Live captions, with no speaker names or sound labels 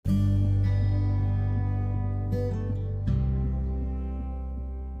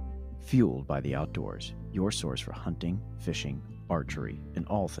Fueled by the Outdoors, your source for hunting, fishing, archery, and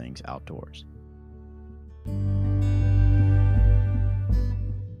all things outdoors.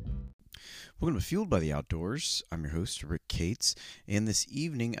 Welcome to Fueled by the Outdoors. I'm your host, Rick Cates, and this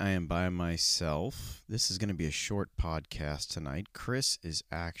evening I am by myself. This is going to be a short podcast tonight. Chris is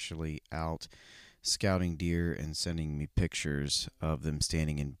actually out scouting deer and sending me pictures of them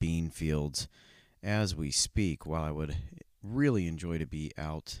standing in bean fields as we speak, while I would really enjoy to be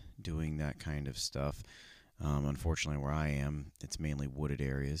out doing that kind of stuff. Unfortunately, where I am, it's mainly wooded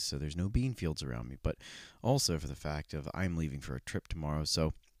areas, so there's no bean fields around me, but also for the fact of I'm leaving for a trip tomorrow,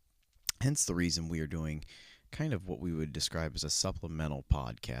 so hence the reason we are doing kind of what we would describe as a supplemental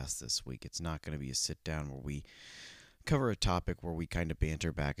podcast this week. It's not going to be a sit-down where we cover a topic where we kind of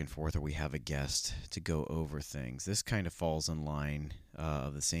banter back and forth or we have a guest to go over things. This kind of falls in line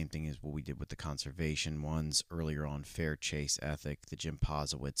of the same thing as what we did with the conservation ones earlier on, Fair Chase Ethic, the Jim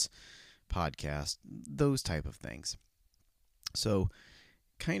Posowitz podcast, those type of things. So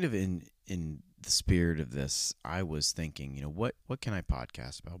kind of in the spirit of this, I was thinking, what can I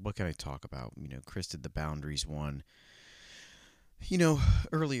podcast about? What can I talk about? Chris did the boundaries one,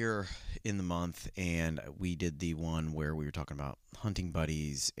 earlier in the month, and we did the one where we were talking about hunting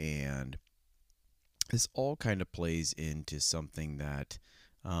buddies, and this all kind of plays into something that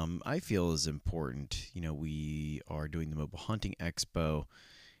I feel is important. We are doing the Mobile Hunting Expo,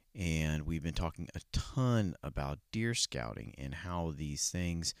 and we've been talking a ton about deer scouting and how these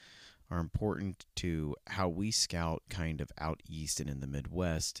things are important to how we scout kind of out east and in the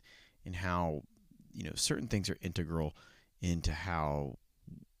Midwest, and how, certain things are integral into how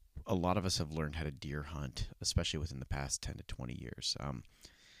a lot of us have learned how to deer hunt, especially within the past 10 to 20 years.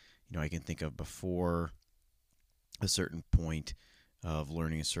 I can think of before a certain point of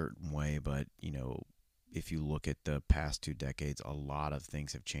learning a certain way, but, if you look at the past 2 decades, a lot of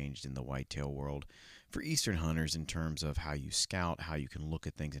things have changed in the whitetail world for Eastern hunters in terms of how you scout, how you can look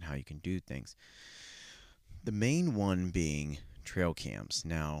at things, and how you can do things. The main one being trail cams.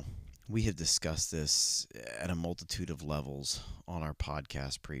 Now, we have discussed this at a multitude of levels on our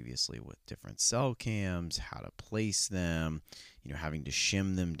podcast previously with different cell cams, how to place them, having to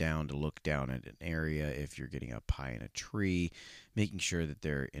shim them down to look down at an area if you're getting up high in a tree, making sure that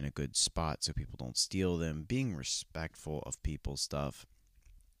they're in a good spot so people don't steal them, being respectful of people's stuff.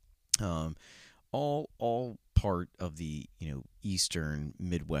 All part of the, Eastern,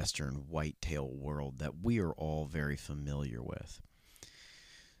 Midwestern whitetail world that we are all very familiar with.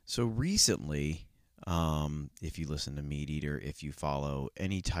 So recently, if you listen to Meat Eater, if you follow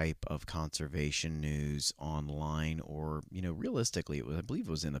any type of conservation news online, or, realistically, I believe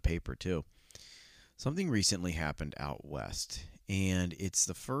it was in the paper too, something recently happened out west. And it's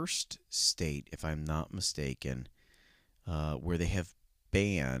the first state, if I'm not mistaken, where they have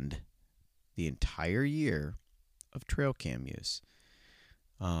banned the entire year of trail cam use.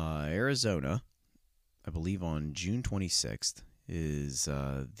 Arizona, I believe on June 26th, is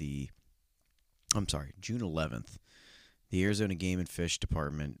June 11th, the Arizona Game and Fish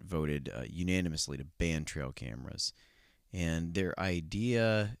Department voted unanimously to ban trail cameras. And their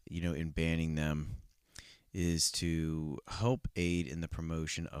idea, in banning them is to help aid in the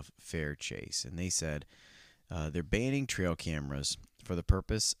promotion of fair chase. And they said they're banning trail cameras for the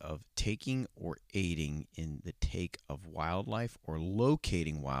purpose of taking or aiding in the take of wildlife, or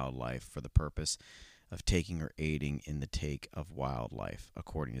locating wildlife for the purpose of taking or aiding in the take of wildlife,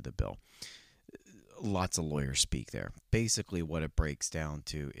 according to the bill. Lots of lawyers speak there. Basically, what it breaks down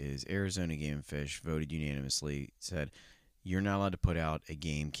to is Arizona Game and Fish voted unanimously, said you're not allowed to put out a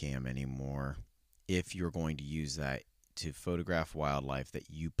game cam anymore if you're going to use that to photograph wildlife that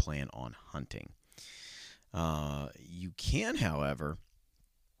you plan on hunting. You can, however,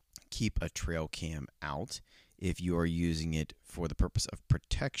 keep a trail cam out if you are using it for the purpose of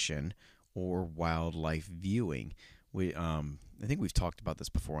protection or wildlife viewing. I think we've talked about this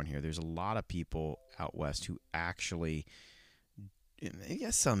before on here. There's a lot of people out west who actually, I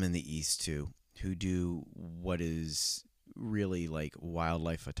guess some in the east too, who do what is really like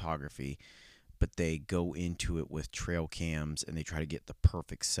wildlife photography, but they go into it with trail cams and they try to get the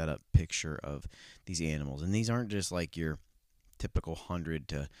perfect setup picture of these animals. And these aren't just like your typical 100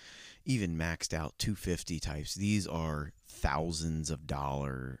 to even maxed out 250 types. These are thousands of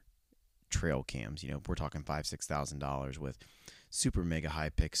dollar trail cams. We're talking $5,000-$6,000 with super mega high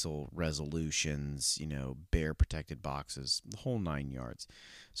pixel resolutions, bear protected boxes, the whole 9 yards.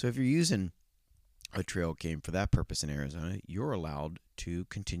 So if you're using a trail cam for that purpose in Arizona, you're allowed to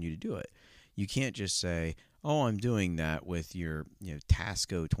continue to do it. You can't just say, oh, I'm doing that with your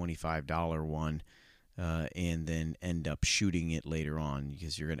Tasco $25 one and then end up shooting it later on,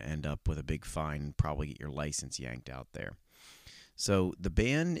 because you're going to end up with a big fine and probably get your license yanked out there. So the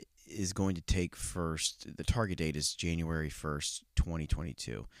ban is going to take first. The target date is January 1st,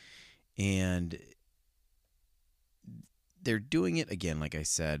 2022. And they're doing it, again, like I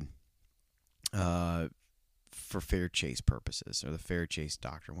said, for fair chase purposes, or the fair chase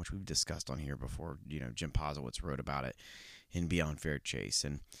doctrine, which we've discussed on here before. Jim Posowitz wrote about it in Beyond Fair Chase.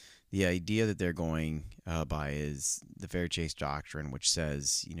 And the idea that they're going by is the fair chase doctrine, which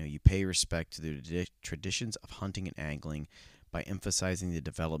says, you pay respect to the traditions of hunting and angling by emphasizing the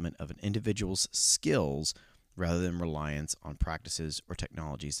development of an individual's skills rather than reliance on practices or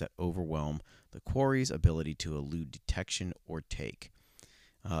technologies that overwhelm the quarry's ability to elude detection or take.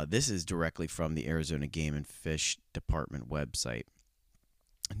 This is directly from the Arizona Game and Fish Department website.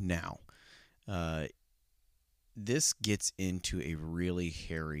 Now, this gets into a really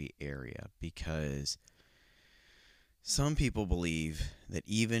hairy area, because some people believe that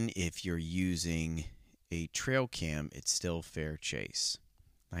even if you're using a trail cam, it's still fair chase.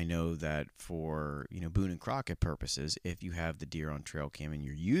 I know that for Boone and Crockett purposes, if you have the deer on trail cam and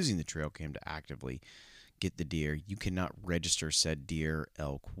you're using the trail cam to actively get the deer, you cannot register said deer,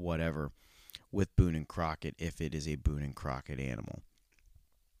 elk, whatever, with Boone and Crockett if it is a Boone and Crockett animal.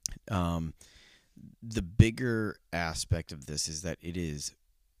 The bigger aspect of this is that it is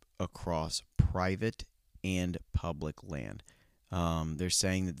across private and public land. They're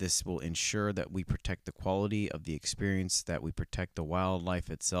saying that this will ensure that we protect the quality of the experience, that we protect the wildlife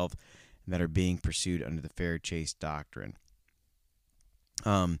itself, and that are being pursued under the fair chase doctrine.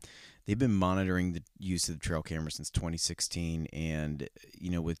 They've been monitoring the use of the trail camera since 2016, and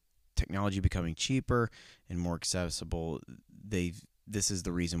with technology becoming cheaper and more accessible, this is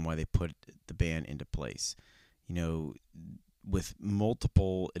the reason why they put the ban into place. With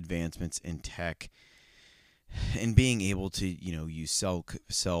multiple advancements in tech and being able to use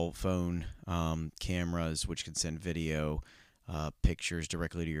cell phone cameras, which can send video pictures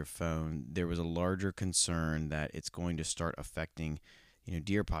directly to your phone, there was a larger concern that it's going to start affecting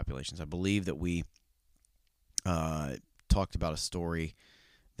deer populations. I believe that we talked about a story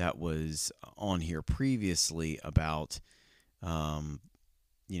that was on here previously about a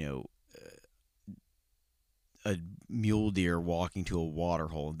mule deer walking to a water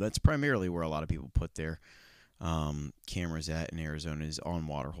hole. That's primarily where a lot of people put their cameras at in Arizona, is on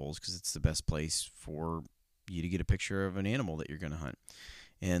water holes, because it's the best place for you to get a picture of an animal that you're going to hunt.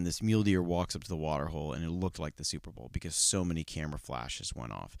 And this mule deer walks up to the water hole, and it looked like the Super Bowl because so many camera flashes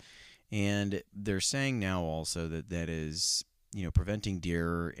went off. And they're saying now also that is preventing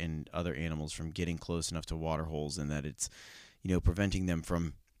deer and other animals from getting close enough to water holes, and that it's preventing them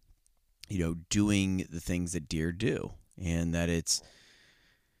from doing the things that deer do, and that it's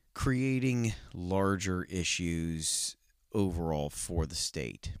creating larger issues overall for the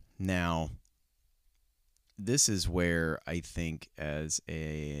state. Now, this is where I think as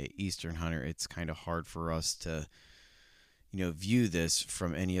a Eastern hunter, it's kind of hard for us to, view this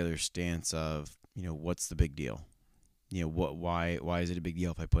from any other stance of, what's the big deal? Why is it a big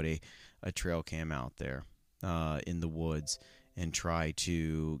deal if I put a trail cam out there in the woods and try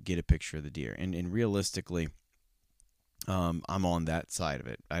to get a picture of the deer? And realistically, I'm on that side of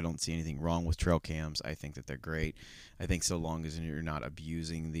it. I don't see anything wrong with trail cams. I think that they're great. I think so long as you're not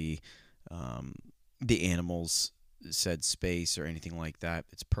abusing the animal's said space or anything like that,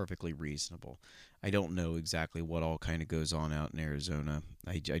 it's perfectly reasonable. I don't know exactly what all kind of goes on out in Arizona.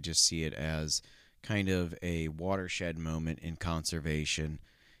 I just see it as kind of a watershed moment in conservation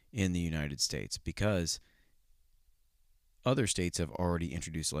in the United States, because other states have already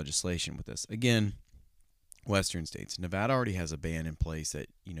introduced legislation with this. Again, Western states. Nevada already has a ban in place that,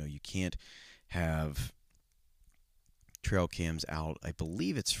 you can't have trail cams out. I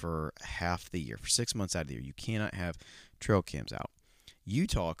believe it's for half the year. For 6 months out of the year, you cannot have trail cams out.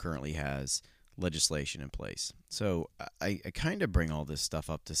 Utah currently has legislation in place. So I kind of bring all this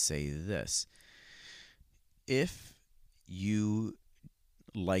stuff up to say this. If you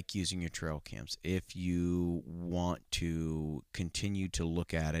like using your trail cams, if you want to continue to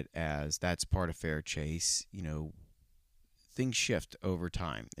look at it as that's part of fair chase, things shift over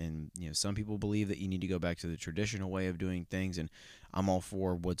time. And, some people believe that you need to go back to the traditional way of doing things. And I'm all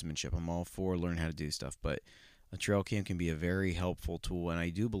for woodsmanship. I'm all for learning how to do stuff. But a trail cam can be a very helpful tool. And I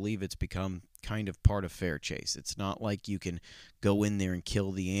do believe it's become kind of part of fair chase. It's not like you can go in there and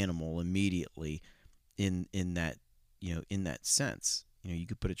kill the animal immediately in that, in that sense. You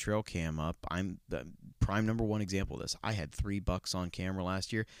could put a trail cam up. I'm the prime number one example of this. I had 3 bucks on camera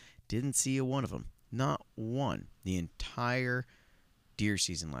last year. Didn't see a one of them. Not one. The entire deer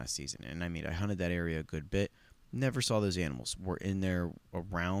season last season, and I mean, I hunted that area a good bit. Never saw those animals. Were in there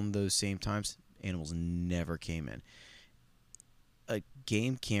around those same times. Animals never came in. A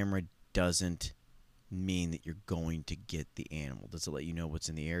game camera doesn't mean that you're going to get the animal. Does it let you know what's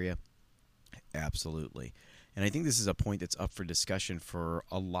in the area? Absolutely. And I think this is a point that's up for discussion for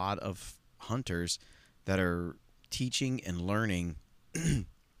a lot of hunters that are teaching and learning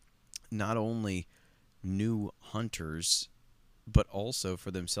not only new hunters but also for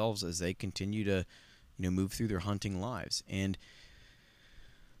themselves as they continue to move through their hunting lives. And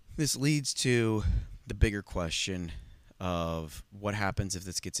this leads to the bigger question of what happens if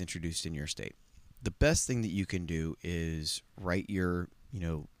this gets introduced in your state. The best thing that you can do is write your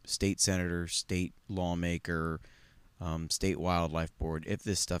state senator, state lawmaker, state wildlife board if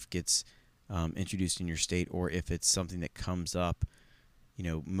this stuff gets introduced in your state, or if it's something that comes up.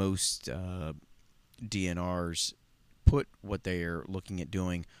 Most DNRs put what they are looking at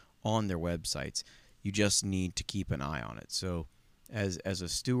doing on their websites. You just need to keep an eye on it. So as a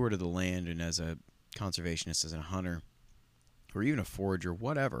steward of the land and as a conservationist, as a hunter, or even a forager,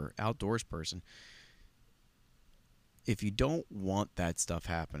 whatever, outdoors person, if you don't want that stuff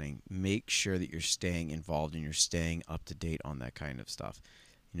happening, make sure that you're staying involved and you're staying up to date on that kind of stuff.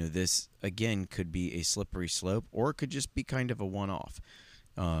 This, again, could be a slippery slope, or it could just be kind of a one-off.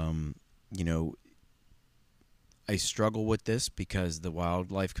 I struggle with this because the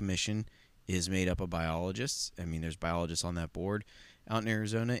Wildlife Commission is made up of biologists. I mean, there's biologists on that board out in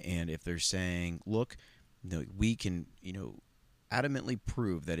Arizona, and if they're saying, look, we can, adamantly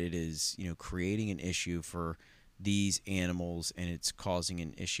prove that it is, creating an issue for these animals and it's causing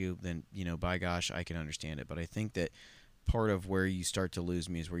an issue, then, by gosh, I can understand it. But I think that part of where you start to lose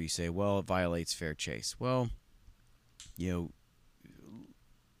me is where you say, well, it violates fair chase. Well, you're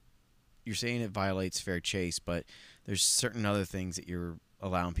saying it violates fair chase, but there's certain other things that you're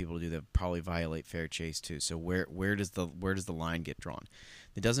allowing people to do that probably violate fair chase too. So where does the line get drawn?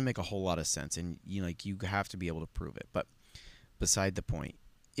 It doesn't make a whole lot of sense, and you have to be able to prove it. But beside the point,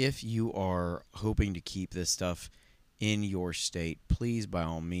 if you are hoping to keep this stuff in your state, please, by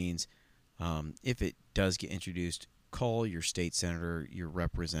all means, if it does get introduced, call your state senator, your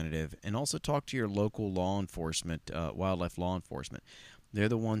representative, and also talk to your local law enforcement, wildlife law enforcement. They're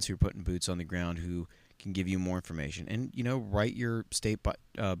the ones who are putting boots on the ground, who can give you more information. And, write your state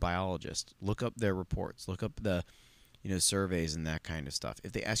biologist. Look up their reports. Look up the, surveys and that kind of stuff.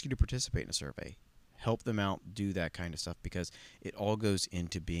 If they ask you to participate in a survey, help them out, do that kind of stuff, because it all goes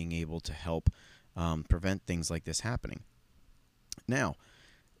into being able to help prevent things like this happening. Now,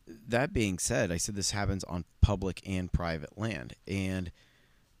 that being said, I said this happens on public and private land. And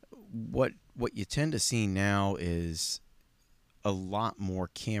what you tend to see now is a lot more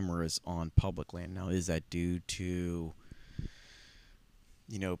cameras on public land. Now, is that due to,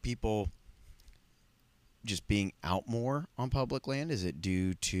 people just being out more on public land? Is it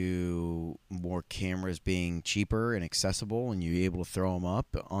due to more cameras being cheaper and accessible and you're able to throw them up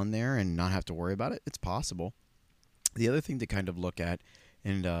on there and not have to worry about it? It's possible. The other thing to kind of look at,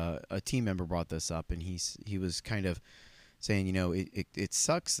 and a team member brought this up, and he was kind of saying, it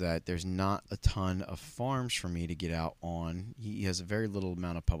sucks that there's not a ton of farms for me to get out on. He has a very little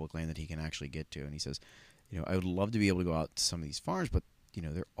amount of public land that he can actually get to. And he says, I would love to be able to go out to some of these farms, but,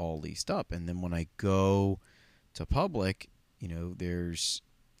 they're all leased up. And then when I go to public, there's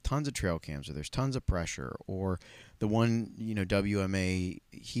tons of trail cams, or there's tons of pressure, or the one, WMA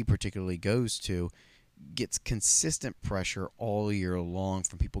he particularly goes to gets consistent pressure all year long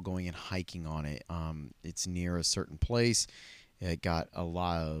from people going and hiking on it. It's near a certain place. It got a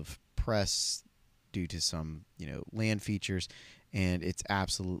lot of press due to some, land features, and it's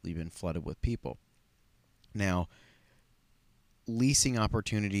absolutely been flooded with people. Now, leasing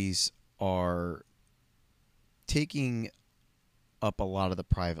opportunities are taking up a lot of the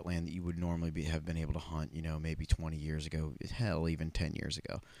private land that you would normally have been able to hunt, maybe 20 years ago, hell, even 10 years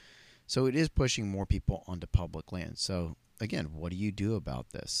ago. So it is pushing more people onto public land. So again, what do you do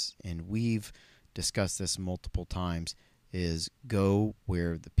about this? And we've discussed this multiple times, is go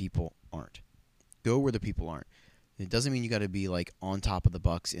where the people aren't. Go where the people aren't. It doesn't mean you got to be like on top of the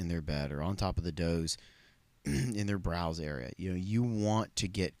bucks in their bed, or on top of the does in their browse area. You want to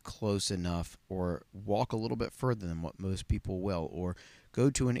get close enough, or walk a little bit further than what most people will, or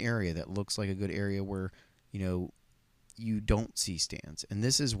go to an area that looks like a good area where, you don't see stands. And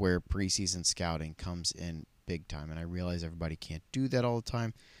this is where preseason scouting comes in big time. And I realize everybody can't do that all the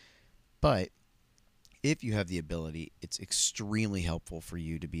time, but if you have the ability, it's extremely helpful for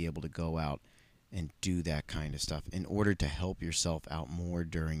you to be able to go out and do that kind of stuff in order to help yourself out more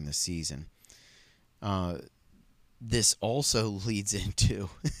during the season. this also leads into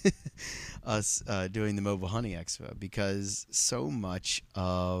us doing the Mobile Hunting Expo, because so much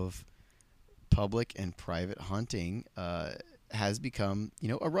of public and private hunting has become,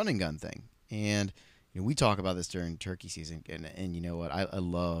 a run and gun thing. And we talk about this during turkey season, and you know what? I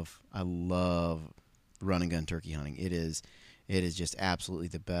love run and gun turkey hunting. It is just absolutely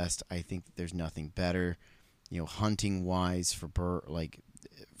the best. I think that there's nothing better, hunting wise for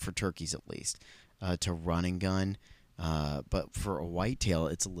turkeys at least, to run and gun. But for a whitetail,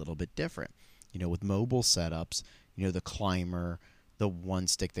 it's a little bit different. With mobile setups, the climber, the one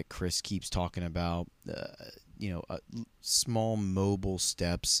stick that Chris keeps talking about, small mobile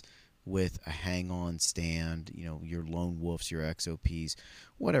steps with a hang on stand, your lone wolves, your XOPs,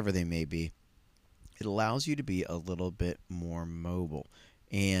 whatever they may be. It allows you to be a little bit more mobile.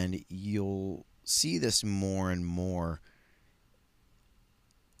 And you'll see this more and more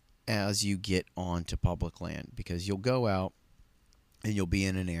as you get onto public land, because you'll go out and you'll be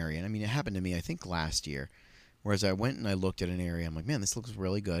in an area. And I mean, it happened to me, I think, last year. Whereas I went and I looked at an area, I'm like, man, this looks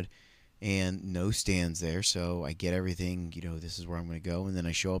really good. And no stands there. So I get everything, this is where I'm going to go. And then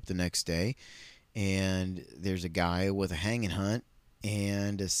I show up the next day, and there's a guy with a hanging hunt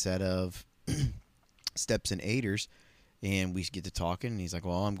and a set of steps and aiders. And we get to talking, and he's like,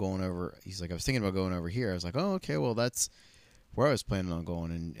 well, I'm going over. He's like, I was thinking about going over here. I was like, oh, okay, well, that's where I was planning on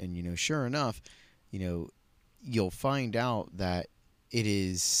going. And sure enough, you know, you'll find out that it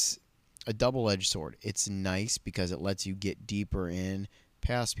is a double-edged sword. It's nice because it lets you get deeper in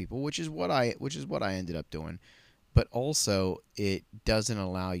past people, which is what I ended up doing. But also, it doesn't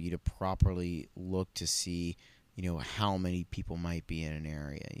allow you to properly look to see, how many people might be in an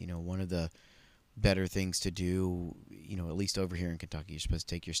area. One of the better things to do, at least over here in Kentucky, you're supposed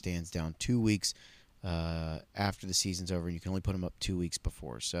to take your stands down 2 weeks after the season's over, and you can only put them up 2 weeks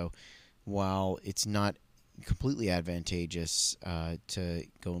before. So while it's not completely advantageous to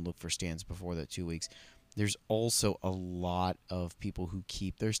go and look for stands before that 2 weeks, there's also a lot of people who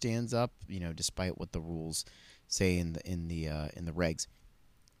keep their stands up, despite what the rules say in the regs.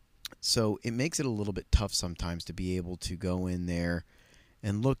 So it makes it a little bit tough sometimes to be able to go in there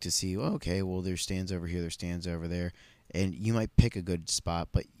and look to see, well, okay, well, there's stands over here, there's stands over there, and you might pick a good spot,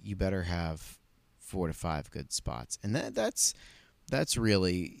 but you better have 4 to 5 good spots, and that's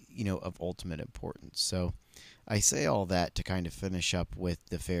really, of ultimate importance. So I say all that to kind of finish up with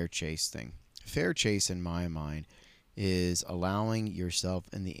the fair chase thing. Fair chase, in my mind, is allowing yourself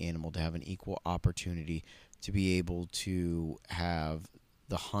and the animal to have an equal opportunity to be able to have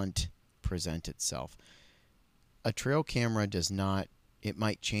the hunt present itself. A trail camera does not, it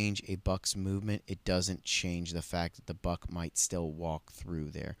might change a buck's movement. It doesn't change the fact that the buck might still walk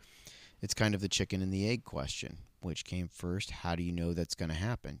through there. It's kind of the chicken and the egg question. Which came first? How do you know that's going to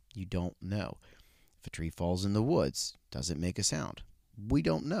happen? You don't know. If a tree falls in the woods, does it make a sound? We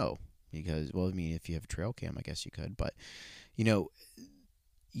don't know. Because, well, I mean, if you have a trail cam, I guess you could. But,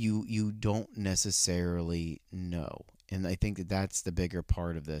 you don't necessarily know. And I think that that's the bigger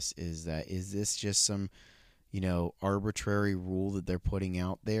part of this, is this just some, arbitrary rule that they're putting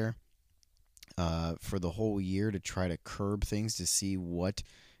out there for the whole year to try to curb things to see what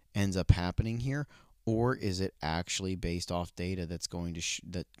ends up happening here? Or is it actually based off data that's going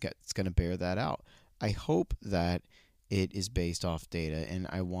to bear that out? I hope that it is based off data, and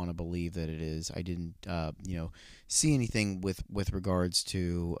I want to believe that it is. I didn't, see anything with regards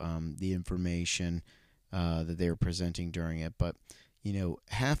to the information that they were presenting during it. But,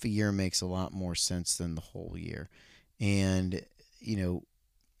 half a year makes a lot more sense than the whole year. And,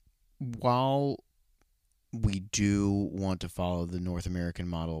 while we do want to follow the North American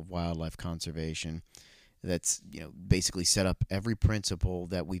model of wildlife conservation, that's basically set up every principle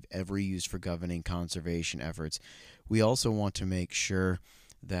that we've ever used for governing conservation efforts. We also want to make sure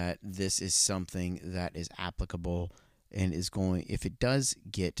that this is something that is applicable and is going, if it does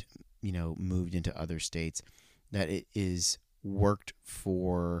get moved into other states, that it is worked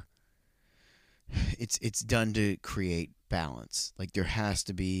for. It's done to create balance. Like, there has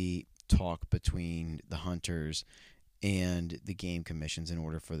to be talk between the hunters and the game commissions in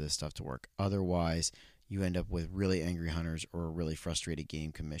order for this stuff to work. Otherwise, you end up with really angry hunters or a really frustrated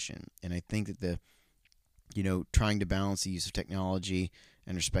game commission. And I think that trying to balance the use of technology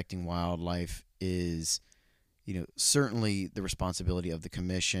and respecting wildlife is, certainly the responsibility of the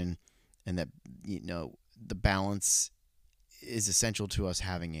commission, and that, the balance is essential to us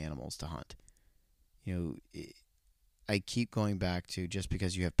having animals to hunt. I keep going back to, just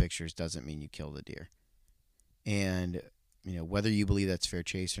because you have pictures doesn't mean you kill the deer. And, whether you believe that's fair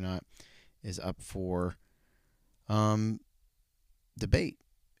chase or not is up for debate.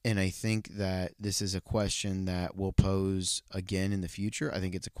 And I think that this is a question that we'll pose again in the future. I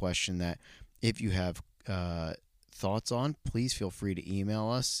think it's a question that if you have thoughts on, please feel free to email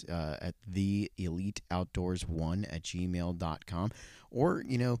us at theeliteoutdoors1@gmail.com, or,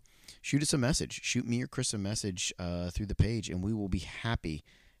 shoot us a message. Shoot me or Chris a message through the page, and we will be happy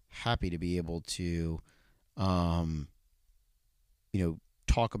to be able to,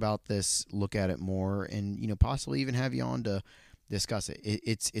 talk about this, look at it more, and, possibly even have you on to discuss it.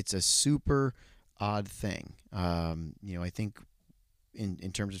 It's a super odd thing. I think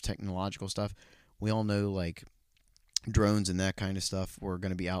in terms of technological stuff, we all know like drones and that kind of stuff were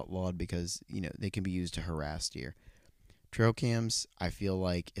going to be outlawed because, they can be used to harass deer. Trail cams, I feel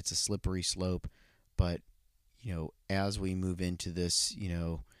like it's a slippery slope, but, as we move into this,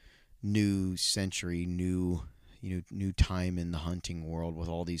 new century, new time in the hunting world with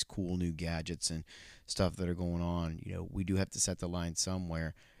all these cool new gadgets and stuff that are going on, we do have to set the line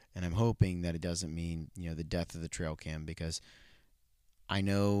somewhere. And I'm hoping that it doesn't mean, the death of the trail cam, because I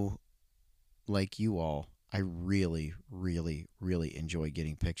know, like you all, I really, really, really enjoy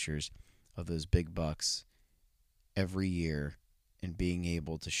getting pictures of those big bucks every year and being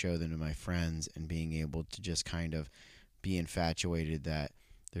able to show them to my friends and being able to just kind of be infatuated that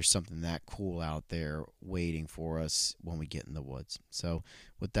there's something that cool out there waiting for us when we get in the woods. So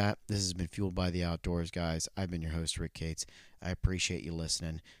with that, this has been Fueled by the Outdoors, guys. I've been your host, Rick Cates. I appreciate you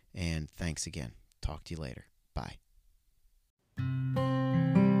listening, and thanks again. Talk to you later. Bye.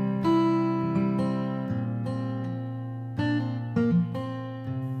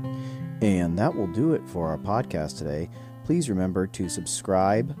 And that will do it for our podcast today. Please remember to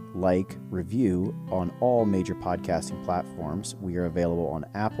subscribe, like, review on all major podcasting platforms. We are available on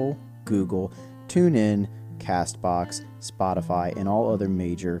Apple, Google, TuneIn, CastBox, Spotify, and all other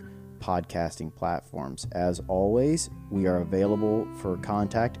major podcasting platforms. As always, we are available for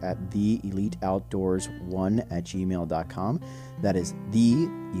contact at theeliteoutdoors1@gmail.com. That is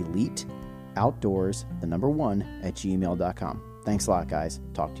theeliteoutdoors1@gmail.com. Thanks a lot, guys.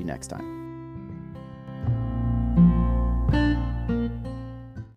 Talk to you next time.